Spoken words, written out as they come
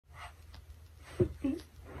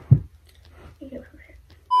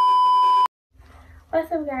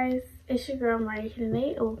What's up, guys? It's your girl Maria here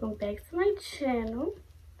tonight, and welcome back to my channel.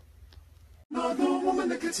 No woman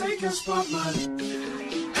that can take your spotlight.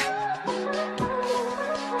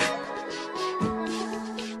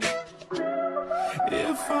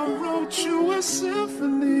 If I wrote you a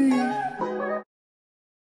symphony.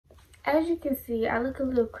 As you can see, I look a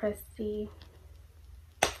little crusty.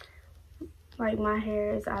 Like, my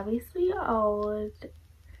hair is obviously old.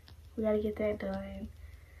 We gotta get that done.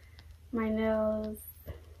 My nails,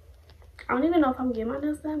 I don't even know if I'm getting my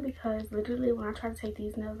nails done, because literally when I try to take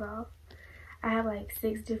these nails off, I have like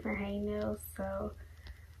 6 different hangnails. So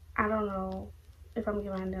I don't know if I'm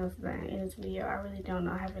getting my nails done in this video. I really don't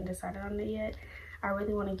know. I haven't decided on it yet. I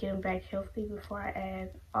really want to get them back healthy before I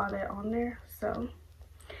add all that on there. So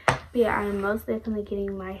but yeah, I am most definitely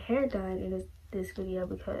getting my hair done in this video,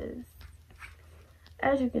 because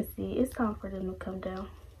as you can see, it's time for them to come down.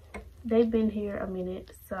 They've been here a minute.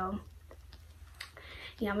 So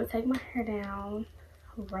yeah, I'm gonna take my hair down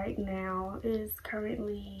right now.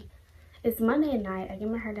 It's Monday night. I get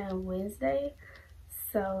my hair done Wednesday.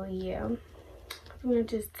 So yeah, I'm gonna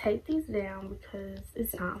just take these down because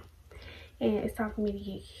it's time. And it's time for me to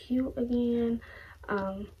get cute again.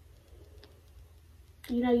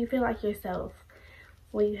 You know, you feel like yourself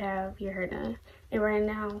when you have your hair done. And right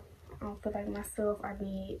now, I don't feel like myself. I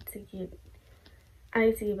need to get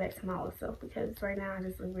back to my old self, because right now I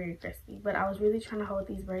just look very crispy. But I was really trying to hold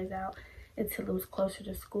these braids out until it was closer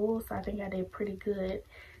to school. So I think I did pretty good,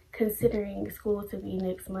 considering school to be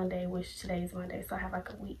next Monday, which today's Monday. So I have like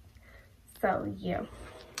a week. So yeah.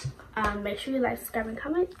 Make sure you like, subscribe, and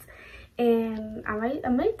comment. And I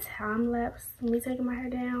may time lapse me taking my hair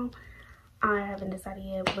down. I haven't decided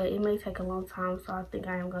yet, but it may take a long time, so I think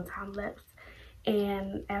I am gonna time lapse.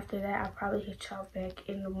 And after that, I'll probably hit y'all back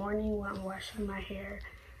in the morning when I'm washing my hair.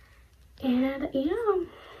 And yeah,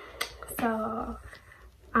 so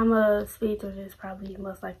I'm gonna speed through this probably,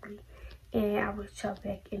 most likely, and I will hit y'all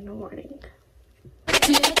back in the morning.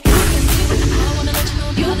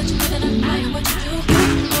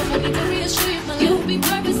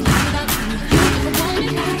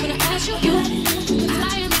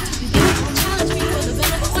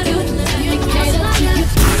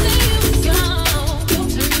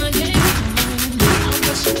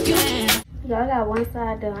 Y'all got one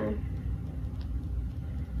side done.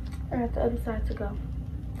 I got the other side to go.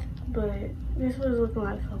 But this is what it's looking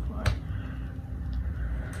like so far.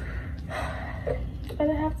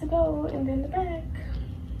 Other half to go, and then the back.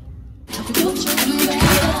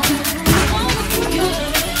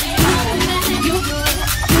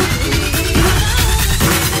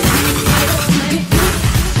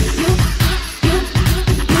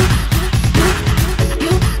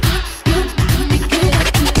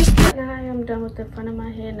 The front of my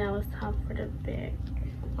head. Now it's time for the back.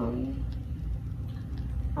 I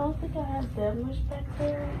don't think I have that much back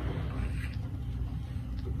there.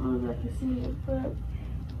 I don't know if I can see it, but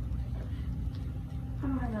I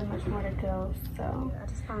don't have that much more to go. So I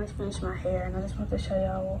just finally finished my hair, and I just want to show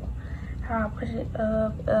y'all how I put it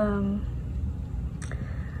up.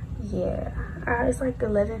 Yeah, it's like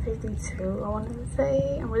 11:52. I wanted to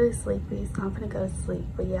say. I'm really sleepy, so I'm gonna go to sleep.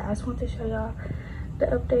 But yeah, I just want to show y'all the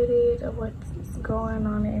updated of what's going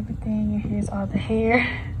on and everything. And here's all the hair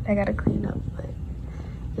I gotta clean up. But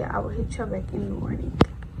yeah, I will hit y'all back in the morning.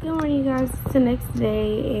 Good morning, you guys. It's the next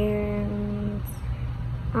day, and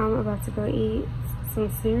I'm about to go eat some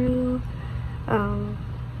cereal.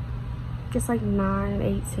 Just like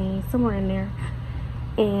 9:18, somewhere in there.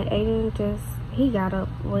 And Aiden he got up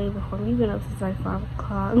way before me. He's been up since like 5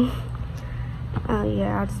 o'clock.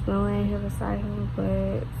 Yeah, I just been laying here beside him,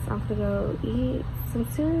 but I'm gonna go eat some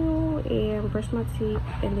cereal and brush my teeth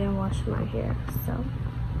and then wash my hair. So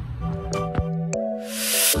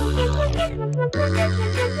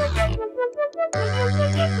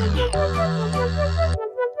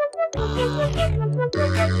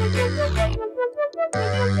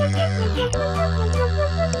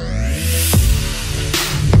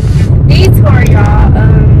detour, y'all.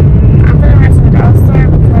 I'm gonna run to the dollar store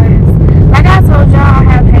because, like I told y'all, I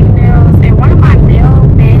have hangnails, and one of my nail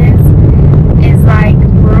beds is like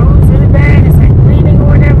bruised really bad. It's like bleeding or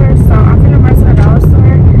whatever. So I'm gonna run to the dollar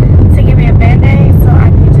store to give me a band-aid so I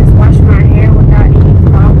can just wash my hair without any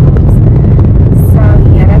problems. So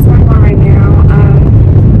yeah, that's where I'm going right now.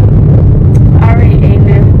 I already ate and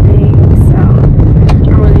everything, so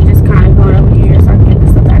I'm really just kind of going over here so I can get the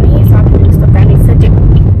stuff that I need, so I can do the stuff that I need to do.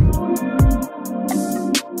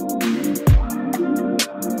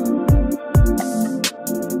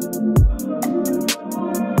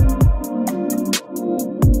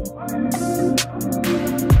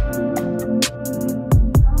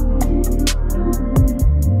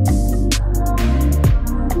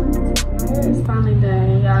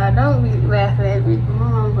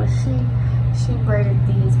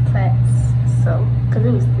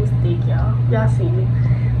 y'all see me.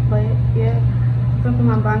 But yeah, I'm gonna put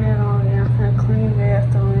my bonnet on and I'm gonna clean the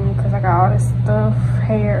bathroom because I got all this stuff,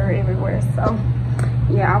 hair everywhere. So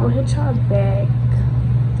yeah, I will hit y'all back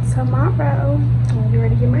tomorrow. I'm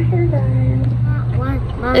ready to get my hair done.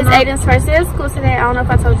 It's Aiden's first day of school today. I don't know if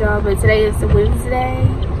I told y'all, but today is Wednesday.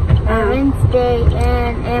 Wednesday,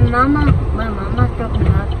 and my mama told me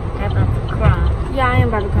about to cry. Yeah, I am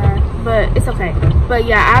about to cry, but it's okay. But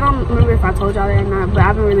yeah, I don't remember if I told y'all that or not, but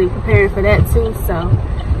I've been really preparing for that too. So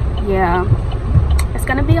yeah, it's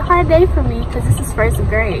gonna be a hard day for me because this is first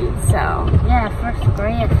grade. So Yeah, first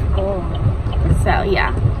grade school. So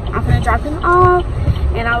yeah, I'm gonna drop him off,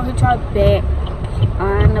 and I'll hit y'all back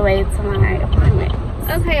on the way to my appointment.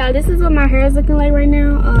 Okay, y'all, this is what my hair is looking like right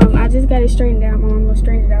now. I just got it straightened out. My mom will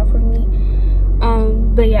straighten it out for me.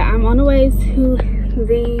 But yeah, I'm on the way to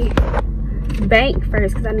the bank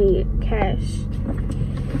first because I need cash.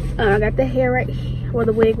 I got the hair right here, or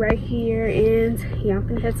the wig right here, and yeah, I'm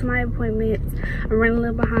gonna head to my appointment. I'm running a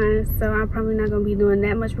little behind, so I'm probably not gonna be doing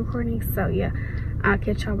that much recording. So yeah, I'll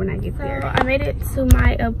catch y'all when I get there. I made it to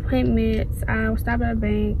my appointment. I stopped at a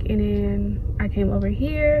bank and then I came over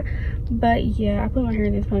here. But yeah, I put my hair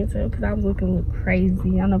in this ponytail because I was looking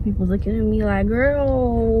crazy. I know people was looking at me like,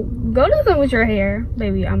 girl, go do something with your hair.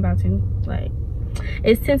 Baby, I'm about to. Like,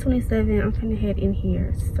 it's 10:27. I'm finna head in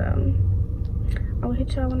here. So I will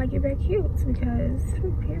hit y'all when I get back here because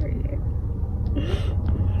period.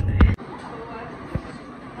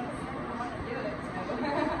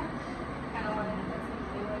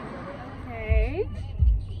 Okay.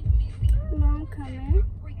 No, I'm coming.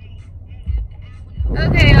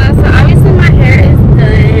 Okay, y'all, so obviously my hair is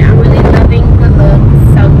done. I'm really loving the look.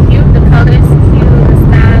 It's so cute. The color is cute. The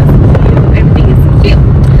style is cute. Everything is cute.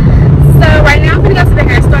 So right now I'm gonna go to the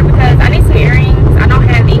hair store because I need some earrings. I don't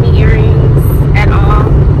have any earrings at all.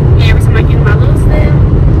 And every time I get my loose them.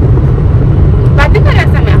 But I think I got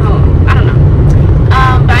some at home. I don't know.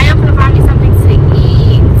 But I am gonna find me something to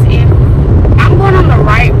eat. If I'm going on the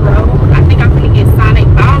right road, I think I'm gonna get Sonic,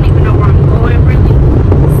 but I don't even know where I'm going really.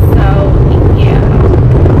 So yeah,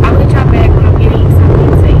 I'll get y'all back when I'm getting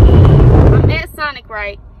something to eat. I'm at Sonic,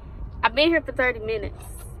 right? I've been here for 30 minutes.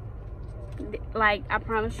 Like, I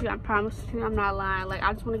promise you, I'm not lying. Like,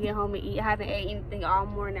 I just want to get home and eat. I haven't ate anything all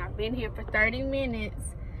morning. I've been here for 30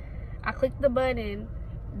 minutes. I clicked the button.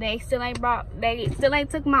 They still ain't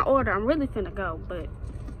took my order. I'm really finna go, but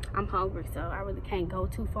I'm hungry, so I really can't go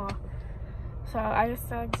too far. So I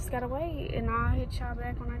just gotta wait, and I'll hit y'all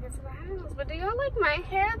back when I get to the house. But do y'all like my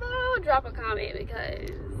hair though? Drop a comment because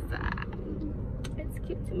it's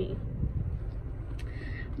cute to me.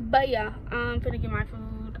 But yeah, I'm finna get my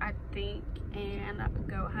food, I think, and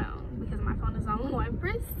go home because my phone is on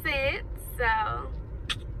 1%. So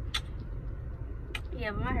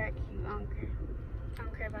yeah, but my hair cute. I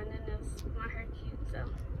don't care about nothing else. My hair cute,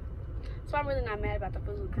 so I'm really not mad about the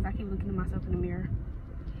food because I keep looking at myself in the mirror.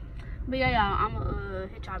 But yeah, y'all, I'm gonna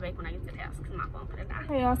hit y'all back when I get to the house because my phone finna die.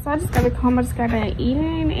 Hey y'all, so I just got back home. I just got done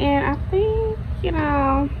eating, and I think, you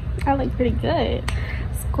know, I look pretty good.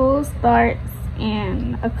 School starts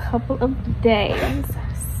in a couple of days,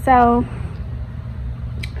 so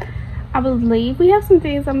I believe we have some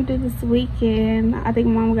things I'm gonna do this weekend. I think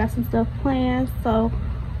mom got some stuff planned, so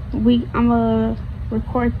I'm gonna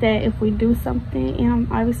record that if we do something. And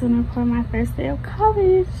I'm obviously gonna record my first day of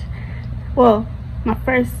college. Well, my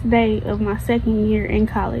first day of my second year in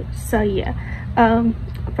college. So yeah,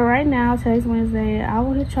 for right now, today's Wednesday. I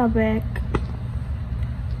will hit y'all back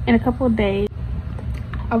in a couple of days.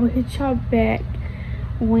 I will hit y'all back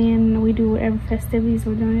when we do whatever festivities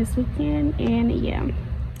we're doing this weekend. And yeah,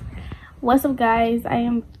 what's up guys, I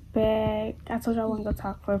am back. I told y'all I wasn't gonna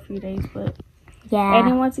talk for a few days, but Yeah.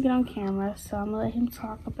 Aiden wants to get on camera, so I'm gonna let him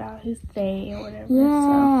talk about his day or whatever.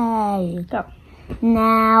 Yay. So go.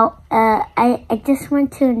 Now, I just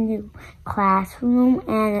went to a new classroom,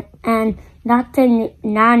 and not a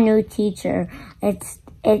new teacher. It's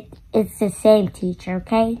the same teacher,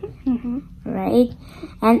 okay? Right?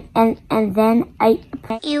 And then I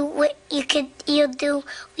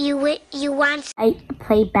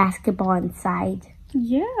play basketball inside.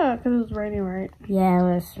 Yeah, because it was raining, right? Yeah, it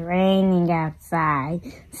was raining outside,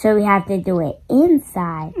 so we have to do it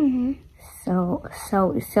inside. So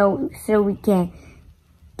we can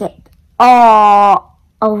get all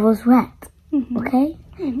of us wet, okay?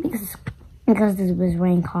 Because this was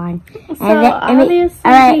rain con. So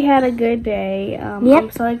obviously he had a good day. I'm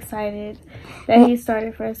so excited that he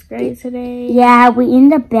started first grade today. Yeah, we in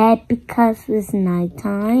the bed because it's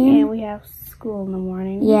nighttime. And we have school in the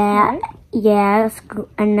morning. Yeah, right? yeah,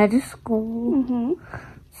 another school.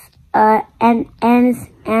 and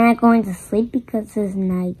I'm going to sleep because it's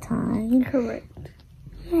nighttime. Correct.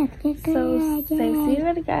 Yeah, So say see you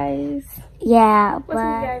later, guys. Yeah, What's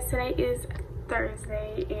up, guys? Today is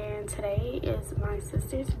Thursday, and today is my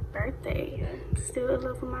sister's birthday. Still in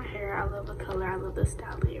love with my hair. I love the color. I love the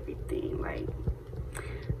style and everything. Like,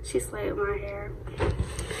 she slayed my hair.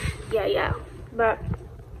 Yeah. But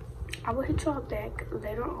I will hit y'all back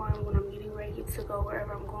later on when I'm getting ready to go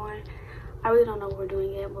wherever I'm going. I really don't know what we're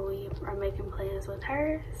doing yet, but we are making plans with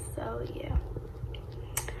her. So yeah,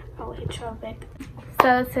 I will hit y'all back.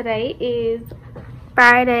 So today is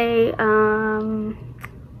Friday.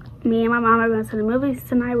 Me and my mom are going to the movies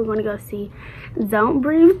tonight. We're going to go see Don't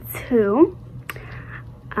Breathe 2.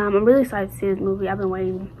 I'm really excited to see this movie. I've been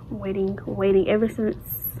waiting ever since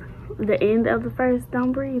the end of the first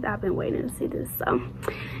Don't Breathe. I've been waiting to see this. So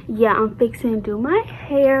yeah, I'm fixing to do my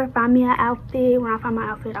hair, find me an outfit. When I find my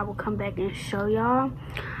outfit, I will come back and show y'all.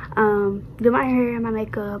 Do my hair, my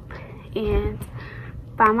makeup, and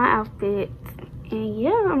find my outfit. And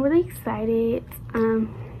yeah, I'm really excited.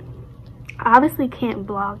 I obviously can't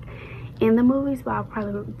vlog in the movies, but I'll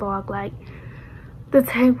probably vlog like the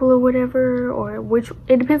table or whatever, or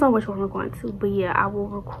it depends on which one we're going to. But yeah, I will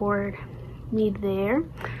record me there.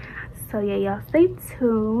 So yeah, y'all stay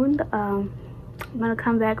tuned. I'm gonna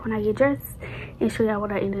come back when I get dressed and show y'all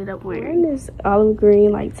what I ended up wearing. This olive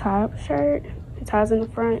green like top shirt. It ties in the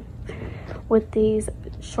front with these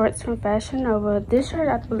shorts from Fashion Nova. This shirt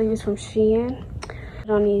I believe is from Shein.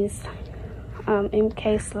 On these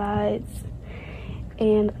MK slides,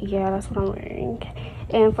 and yeah, that's what I'm wearing.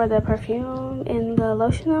 And for the perfume and the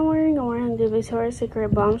lotion I'm wearing the Victoria's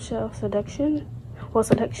Secret Bombshell Seduction. Well,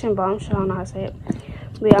 Seduction Bombshell, I don't know how to say it.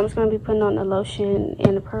 But yeah, I'm just gonna be putting on the lotion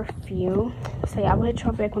and the perfume. So yeah, I will hit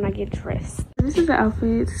y'all back when I get dressed. This is the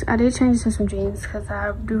outfits. I did change to some jeans because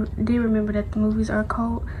I did remember that the movies are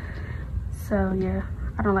cold. So yeah,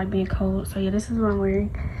 I don't like being cold. So yeah, this is what I'm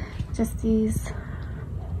wearing. Just these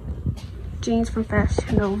jeans from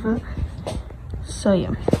Fashion Nova. So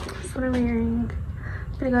yeah, that's what I'm wearing.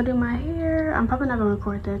 I'm gonna go do my hair. I'm probably not gonna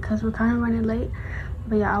record that because we're kind of running late.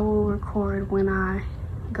 But yeah, I will record when I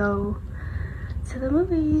go to the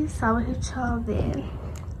movies. So I will hit y'all then.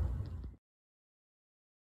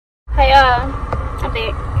 Hey y'all, I'm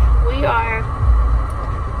back. We are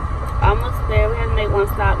almost there. We had to make one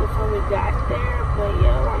stop before we got there, but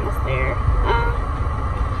yeah, we're almost there.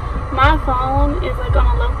 My phone is like on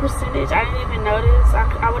a low percentage. I didn't even notice.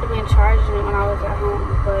 I would have been charging it when I was at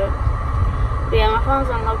home, but yeah, my phone's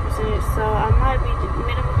on low percentage, so I might be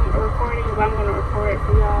minimum recording, but I'm gonna record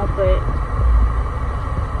for y'all. But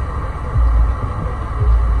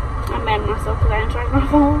I'm mad at myself because I didn't charge my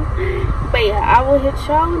phone. But yeah, I will hit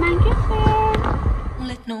y'all when I get there.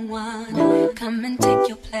 Let no one come and take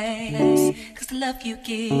your place, 'cause the love you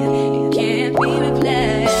give, it can't be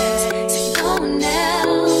replaced. So no one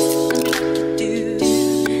else can do like you do.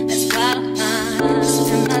 That's why I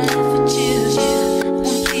spend my life with you. I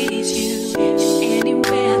wanna please you any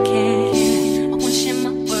way I can. I wanna share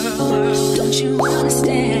my world, don't you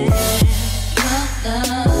understand? Your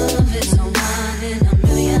love is a one in a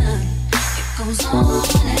million. It goes on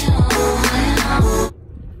and on and on.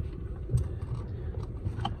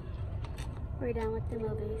 We're done with the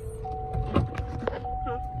movies.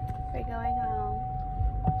 We're going home.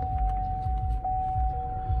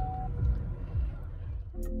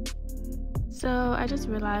 So I just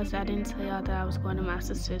realized I didn't tell y'all that I was going to my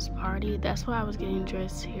sister's party. That's why I was getting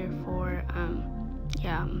dressed here for.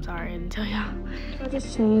 Yeah, I'm sorry I didn't tell y'all. I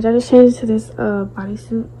just changed to this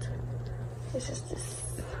bodysuit. It's just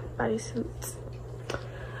this bodysuit.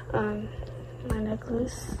 My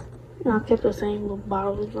necklace. I kept the same little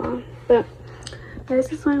bottles on, but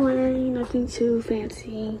this is what I'm wearing. Nothing too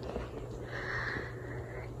fancy.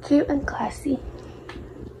 Cute and classy.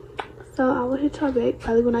 So I will hit y'all back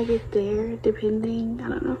probably when I get there, depending. I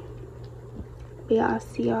don't know. But yeah, I'll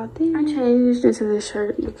see y'all then. I changed into this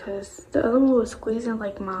shirt because the other one was squeezing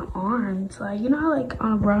like my arms. Like, you know how like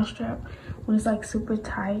on a bra strap when it's like super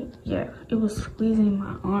tight? Yeah, it was squeezing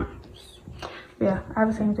my arms. But yeah, I have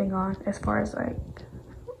the same thing on as far as like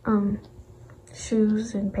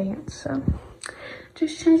shoes and pants. So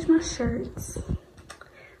just changed my shirts.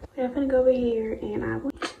 Yeah, I'm gonna go over here and I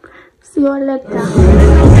will see y'all later.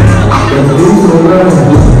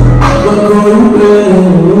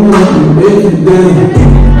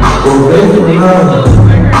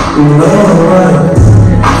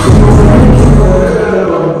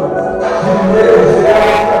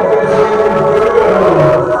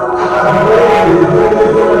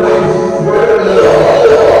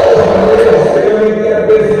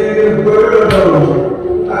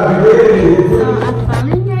 So I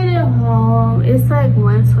finally made it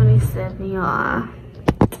 27, y'all.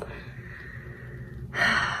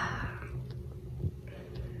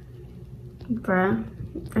 Bruh,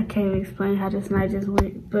 I can't even explain how this night just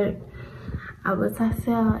went, but I was out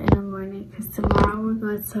in the morning because tomorrow we're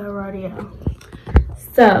going to a rodeo.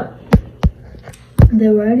 So,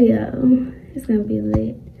 the rodeo is going to be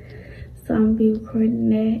lit. So, I'm going to be recording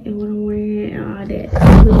that and what I'm wearing and all that.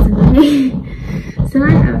 So,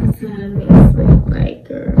 my outfit's going to be asleep. Like,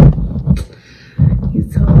 girl, you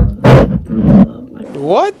told.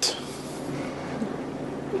 What?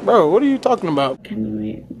 Bro, what are you talking about? Can't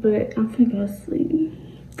even, but I'm finna go to sleep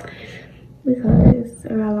because I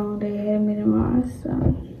got a long day ahead of me tomorrow. So,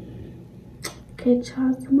 catch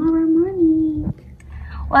y'all tomorrow morning.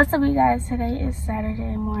 What's up, you guys? Today is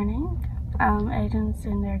Saturday morning. Aiden's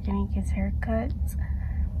in there getting his haircut.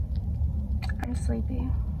 I'm sleepy.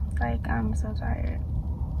 Like, I'm so tired.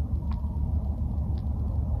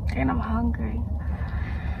 And I'm hungry.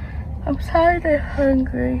 I'm tired and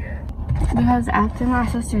hungry. Because after my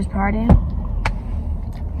sister's party,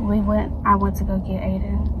 I went to go get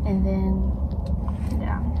Aiden, and then,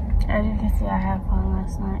 yeah, as you can see, I had fun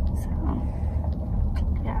last night, so,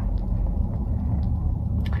 yeah.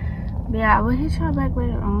 But yeah, I will hit y'all back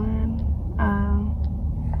later on.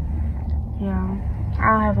 Yeah, I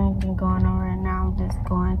don't have anything going on right now.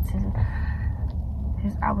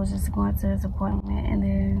 I was just going to his appointment, and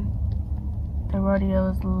then the rodeo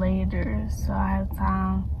is later, so I have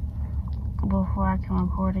time before I can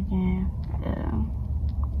record again.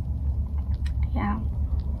 Yeah.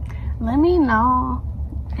 Let me know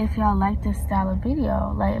if y'all like this style of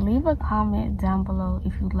video. Like, leave a comment down below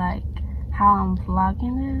if you like how I'm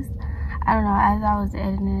vlogging this. I don't know, as I was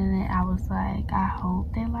editing it, I was like, I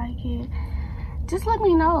hope they like it. Just let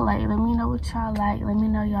me know. Like, let me know what y'all like. Let me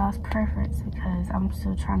know y'all's preference, because I'm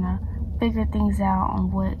still trying to figure things out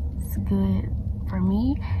on what's good for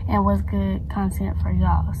me and what's good content for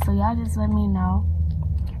y'all. So y'all just let me know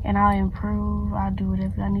and I'll improve. I'll do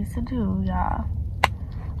whatever y'all need to do, y'all.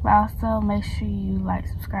 But also make sure you like,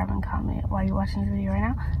 subscribe, and comment while you're watching this video right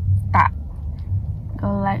now. Stop.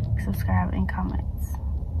 Go like, subscribe, and comments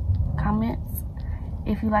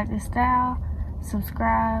if you like this style.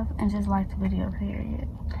 Subscribe and just like the video, period.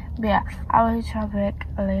 But yeah, I will hit y'all back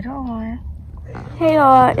later on. Hey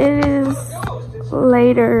y'all, it is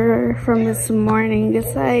later from this morning.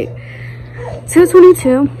 It's like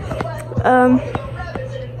 2:22.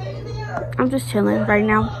 I'm just chilling right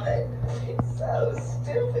now.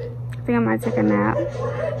 I think I might take a nap.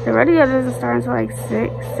 The rodeo doesn't start until like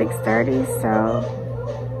 6:30, so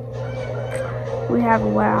we have a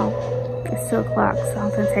while. It's 2 o'clock, so I'm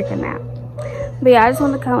gonna take a nap. But yeah, I just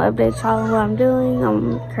want to come update y'all on what I'm doing.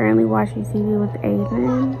 I'm currently watching TV with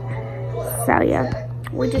Aiden. So yeah,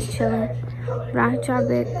 we're just chilling. But I'll hit y'all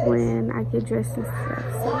back when I get dressed and stuff.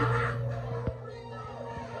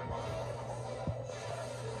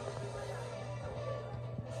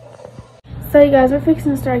 So you guys, we're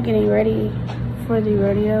fixing to start getting ready for the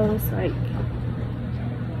rodeo. It's like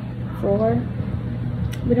 4.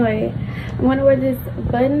 But anyway, I'm gonna wear this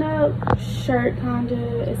button-up shirt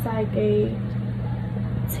kinda. It's like a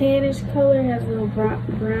tannish color, it has little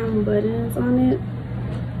brown buttons on it.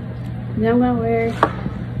 Then I'm gonna wear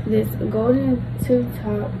this golden tube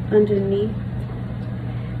top underneath.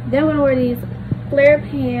 Then I'm gonna wear these flare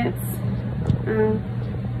pants.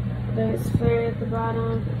 There's flare at the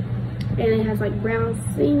bottom, and it has like brown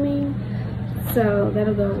seaming. So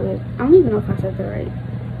that'll go with, I don't even know if I said that right,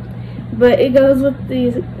 but it goes with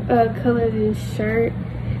these colors in shirt.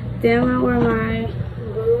 Then I'm gonna wear my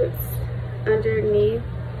boots underneath.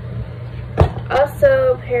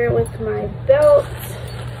 Also pair it with my belt.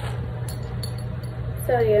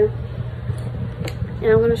 So yeah,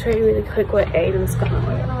 and I'm gonna show you really quick what Aiden's gonna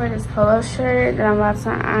wear. I'm gonna wear this polo shirt that I'm about to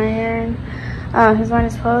iron. He's wearing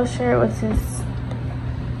this polo shirt with his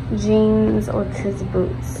jeans with his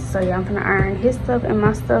boots. So yeah, I'm gonna iron his stuff and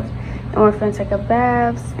my stuff, and we're gonna take a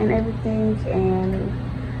baths and everything, and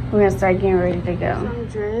we're gonna start getting ready to go. So I'm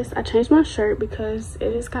dressed. I changed my shirt because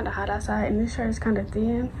it is kind of hot outside, and this shirt is kind of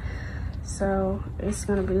thin, so it's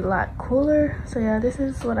gonna be a lot cooler. So yeah, this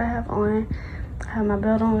is what I have on. I have my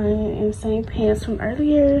belt on and the same pants from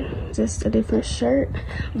earlier, just a different shirt.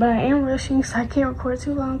 But I am rushing, so I can't record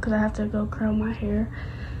too long because I have to go curl my hair.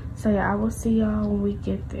 So yeah, I will see y'all when we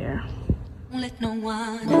get there. Don't let no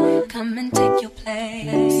one come and take your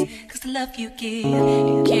place, 'cause the love you give,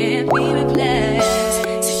 you can't be replaced.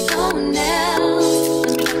 So no one else will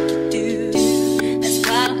do like you do. That's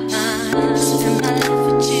why I spend my life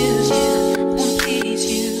with you. I wanna please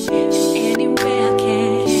you in any way I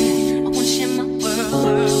can. I wanna share my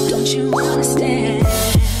world, don't you understand?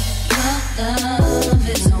 Your love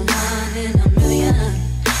is so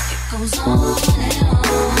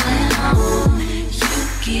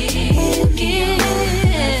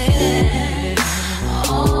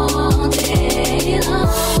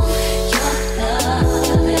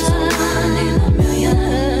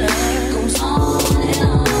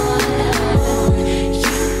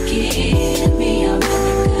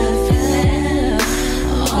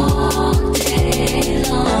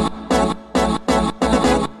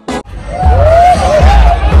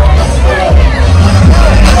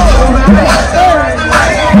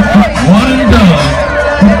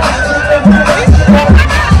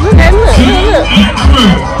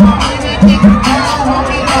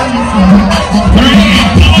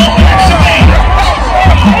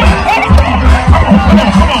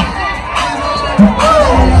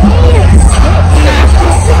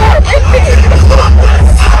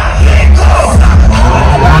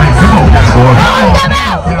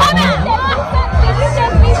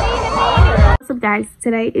guys,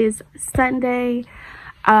 today is Sunday.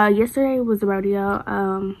 Yesterday was the rodeo.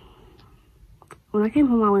 When I came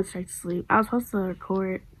home I went straight to sleep. I was supposed to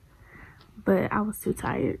record, but I was too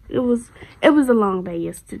tired. It was a long day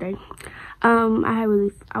yesterday.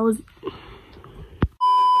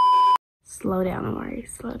 Slow down, Amari,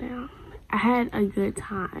 slow down. I had a good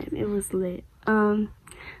time. It was lit.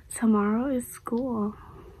 Tomorrow is school.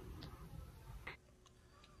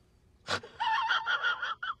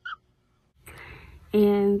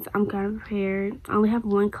 And I'm kind of prepared. I only have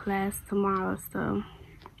one class tomorrow, so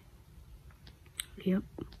yep.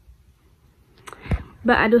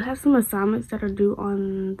 But I do have some assignments that are due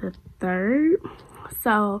on the 3rd.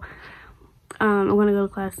 So I'm gonna go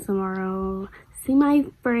to class tomorrow, see my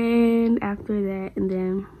friend after that, and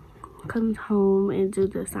then come home and do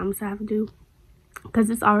the assignments I have to do. Because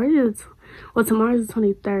it's already, well, tomorrow's the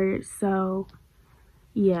 23rd, so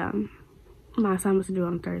yeah. My assignments are due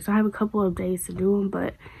on the 3rd, so I have a couple of days to do them,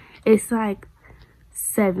 but it's like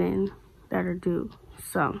 7 that are due.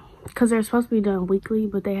 So because they're supposed to be done weekly,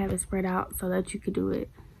 but they have it spread out so that you could do it,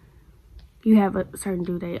 you have a certain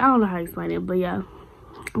due date. I don't know how to explain it, but yeah,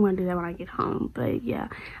 I'm gonna do that when I get home. But yeah,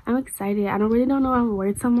 I'm excited. I don't know what I'm gonna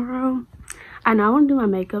wear tomorrow. I know I want to do my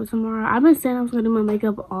makeup tomorrow. I've been saying I was gonna do my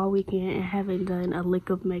makeup all weekend and haven't done a lick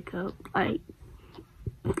of makeup, like,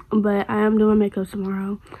 but I am doing my makeup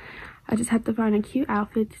tomorrow. I just have to find a cute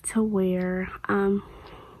outfit to wear.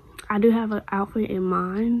 I do have an outfit in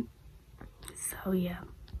mind, so yeah,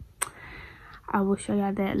 I will show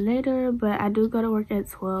y'all that later. But I do go to work at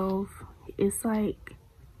 12. It's like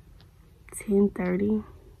 10:30,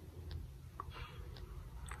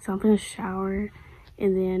 so I'm gonna shower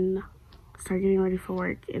and then start getting ready for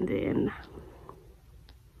work, and then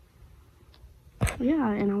yeah,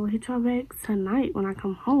 and I will hit y'all back tonight when I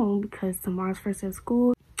come home because tomorrow's first day of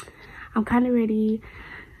school. I'm kind of ready,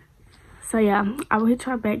 so yeah, I will hit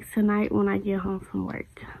y'all back tonight when I get home from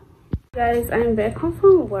work. Guys, I'm back home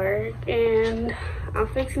from work and I'm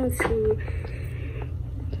fixing to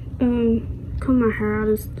comb my hair out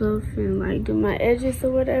and stuff and like do my edges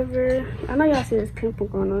or whatever. I know y'all see this pimple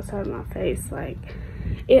going on the side of my face. Like,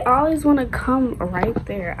 it always want to come right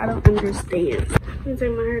there. I don't understand. I'm gonna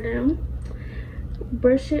take my hair down,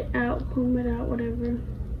 brush it out, comb it out, whatever.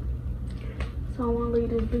 So I want to leave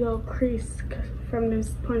this big old crease from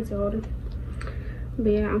this ponytail. But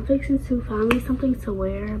yeah, I'm fixing to find me something to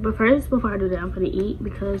wear. But first, before I do that, I'm gonna eat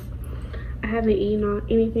because I haven't eaten on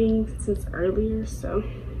anything since earlier. So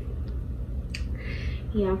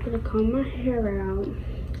yeah, I'm gonna comb my hair out,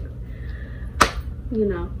 you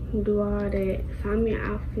know, do all that, find me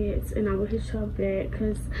outfits, and I will hit y'all back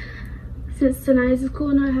because since tonight is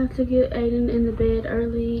school and I have to get Aiden in the bed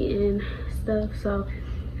early and stuff. So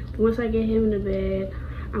once I get him in the bed,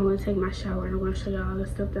 I'm gonna take my shower and I'm gonna show y'all all the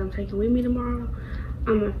stuff that I'm taking with me tomorrow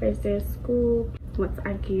on my first day of school once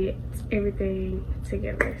I get everything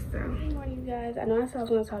together. So good morning, you guys. I know I said I was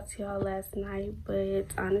gonna talk to y'all last night,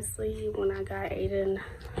 but honestly, when I got Aiden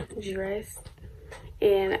dressed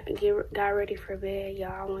and got ready for bed,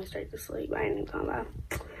 y'all, I went straight to sleep. I ain't even gonna lie.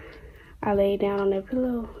 I laid down on that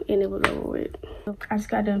pillow and it was over with. I just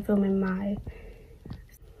got done filming my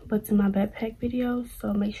What's in my backpack video,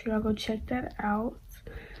 so make sure y'all go check that out.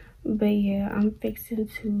 But yeah, I'm fixing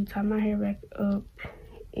to tie my hair back up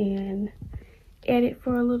and edit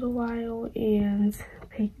for a little while and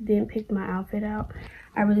then pick my outfit out.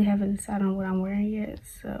 I really haven't decided on what I'm wearing yet,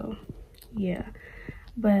 so yeah.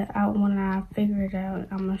 But when I figure it out,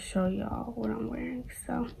 I'm gonna show y'all what I'm wearing.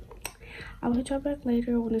 So I'll hit y'all back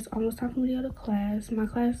later when it's almost time for me to go to class. My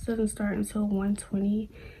class doesn't start until 1:20.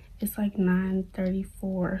 It's like 9:34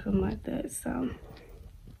 or something like that. So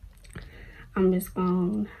I'm just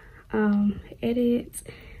gonna edit,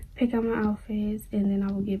 pick out my outfits, and then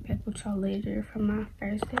I will get back with y'all later for my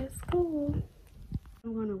first day of school.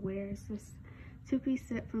 I'm gonna wear this 2-piece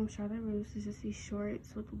set from Charlotte Russe. This is these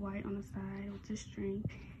shorts with white on the side with the string,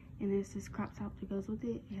 and then it's this crop top that goes with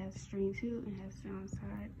it. It has string too, and it has string on the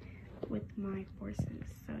side with my forces.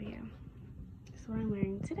 So yeah, that's what I'm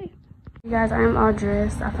wearing today. You guys, I am all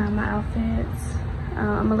dressed. I found my outfits.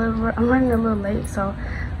 I'm running a little late, so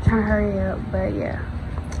I'm trying to hurry up. But yeah,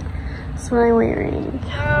 that's what I'm wearing. So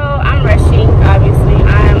I'm rushing. Obviously,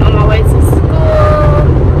 I'm on my way to school.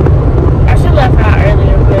 I should have left out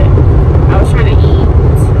earlier, but I was trying to eat.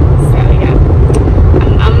 So yeah,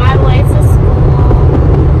 I'm on my way to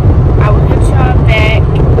school. I will hit y'all back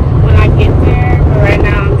when I get there. But right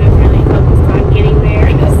now, I'm just really focused on getting there.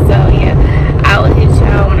 So yeah, I will hit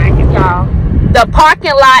y'all when I get there. Y'all, the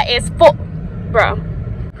parking lot is full, bro.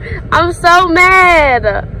 I'm so mad.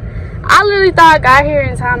 I literally thought I got here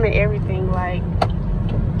in time and everything. Like,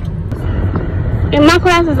 And my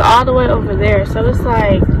class is all the way over there, so it's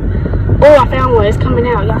like, oh, I found one. It's coming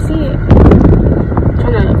out. Y'all see it? I'm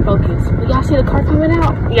trying to focus. But y'all see the car coming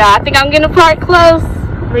out? Yeah, I think I'm getting parked close.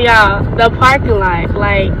 But y'all, the parking lot,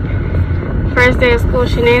 like, first day of school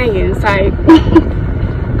shenanigans. Like,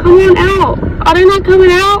 come on out. Are they not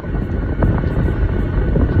coming out?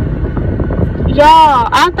 Y'all,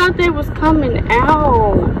 I thought they was coming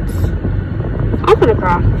out. I'm gonna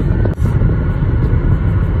cry.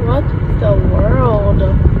 What the world?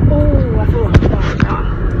 Oh, I feel like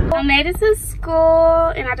y'all. I made it to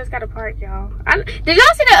school and I just got to park, y'all. Did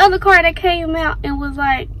y'all see that other car that came out and was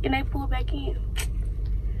like, and they pulled back in?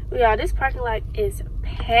 Y'all, this parking lot is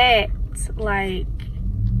packed. Like,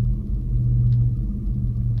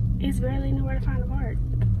 it's barely nowhere to find a park.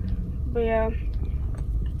 But yeah,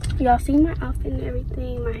 y'all see my outfit and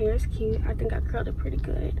everything. My hair is cute. I think I curled it pretty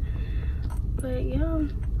good. But yeah,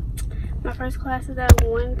 my first class is at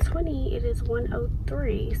 1:20. It is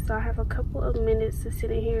 1:03, so I have a couple of minutes to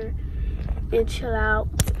sit in here and chill out.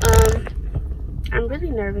 I'm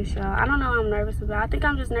really nervous, y'all. I don't know what I'm nervous about. I think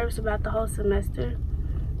I'm just nervous about the whole semester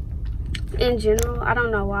in general. I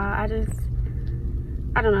don't know why. I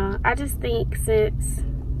don't know. I just think since,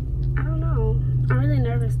 I don't know. I'm really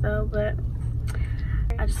nervous though, but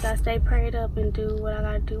I just gotta stay prayed up and do what I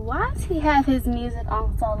gotta do. Why does he have his music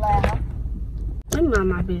on so loud? Let me mind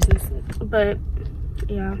my business. But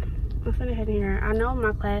yeah, I'm finna head in here. I know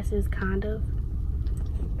my class is kind of,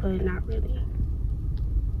 but not really.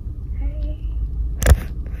 Hey.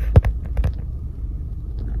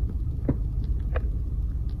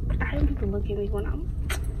 I hate people look at me when I'm,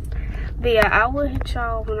 but yeah, I will hit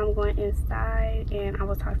y'all when I'm going inside, and I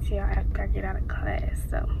will talk to y'all after I get out of class.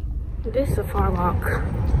 So this is a far walk.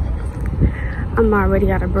 I'm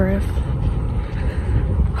already out of breath.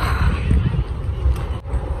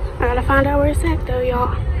 I gotta find out where it's at though,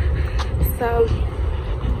 y'all. So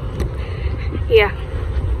yeah,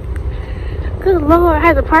 good lord, I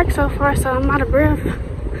had to park so far, so I'm out of breath.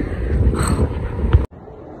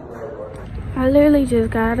 I literally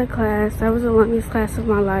just got out of class. That was the longest class of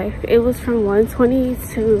my life. It was from 1:20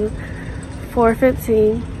 to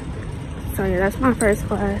 4:15. So yeah, that's my first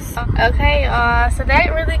class. Okay, so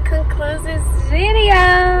that really concludes this video.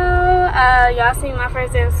 Y'all seen my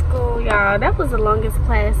first day of school, y'all. That was the longest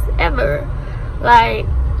class ever. Like,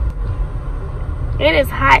 it is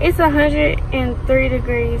hot. It's 103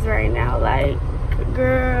 degrees right now. Like,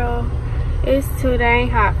 girl, it's too dang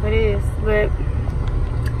hot for this. But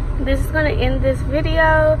this is gonna end this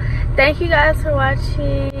video. Thank you guys for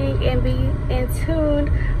watching, and be in tune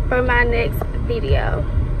for my next video.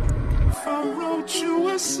 I wrote you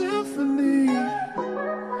a symphony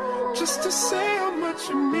just to say how much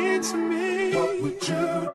you mean to me. What would you